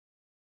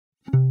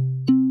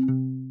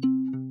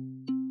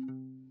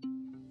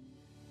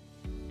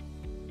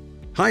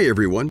Hi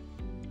everyone!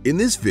 In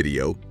this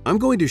video, I'm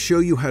going to show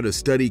you how to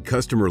study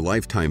customer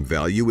lifetime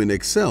value in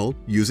Excel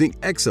using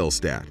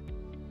XLSTAT.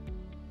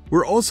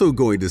 We're also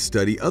going to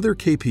study other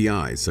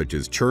KPIs such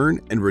as churn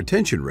and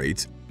retention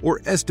rates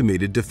or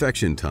estimated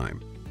defection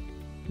time.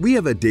 We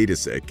have a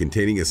dataset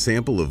containing a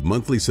sample of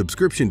monthly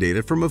subscription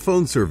data from a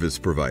phone service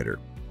provider.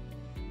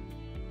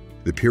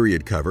 The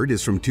period covered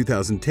is from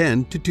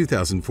 2010 to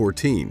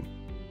 2014.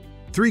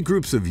 Three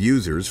groups of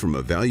users from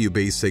a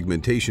value-based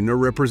segmentation are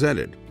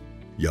represented: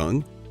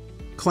 Young,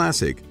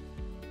 Classic,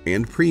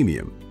 and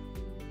Premium.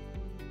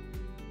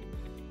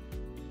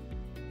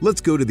 Let's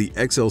go to the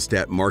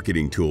XLSTAT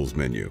Marketing Tools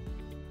menu.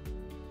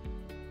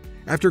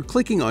 After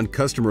clicking on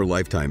Customer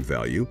Lifetime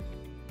Value,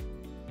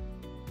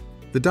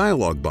 the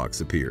dialog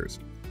box appears.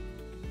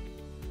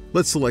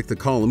 Let's select the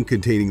column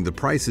containing the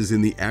prices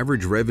in the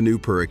Average Revenue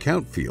Per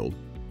Account field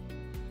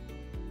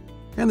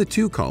and the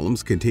two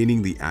columns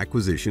containing the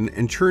acquisition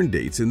and churn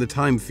dates in the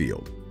Time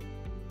field.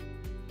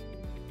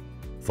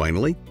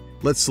 Finally,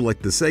 let's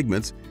select the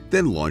segments,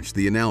 then launch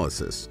the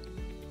analysis.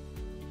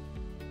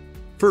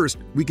 First,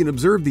 we can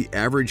observe the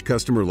average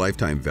customer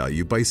lifetime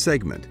value by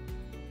segment.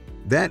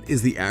 That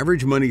is the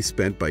average money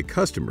spent by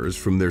customers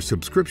from their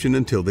subscription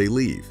until they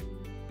leave.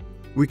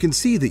 We can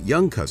see that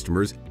young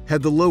customers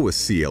had the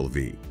lowest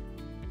CLV.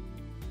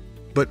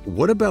 But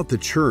what about the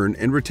churn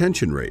and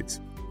retention rates?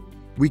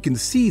 We can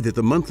see that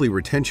the monthly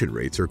retention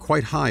rates are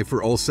quite high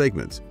for all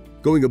segments,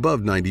 going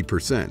above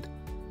 90%.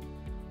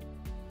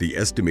 The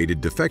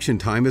estimated defection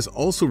time is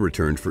also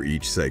returned for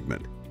each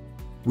segment.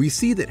 We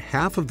see that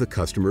half of the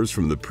customers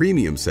from the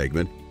Premium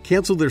segment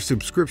cancel their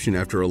subscription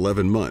after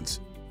 11 months,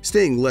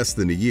 staying less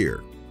than a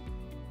year.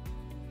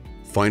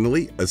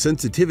 Finally, a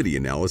sensitivity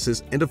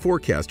analysis and a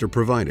forecast are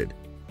provided.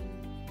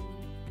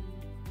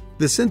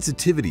 The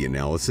sensitivity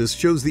analysis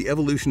shows the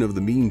evolution of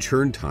the mean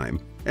churn time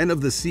and of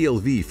the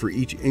CLV for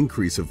each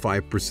increase of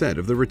 5%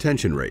 of the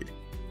retention rate.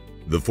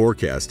 The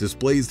forecast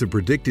displays the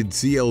predicted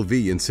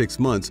CLV in 6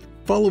 months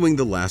following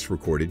the last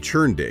recorded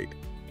churn date.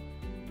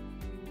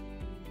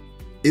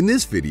 In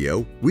this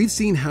video, we've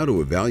seen how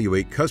to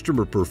evaluate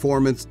customer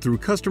performance through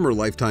customer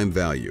lifetime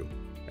value,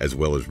 as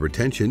well as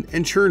retention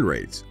and churn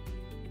rates.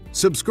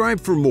 Subscribe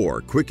for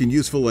more quick and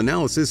useful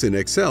analysis in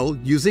Excel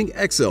using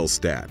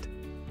XLSTAT.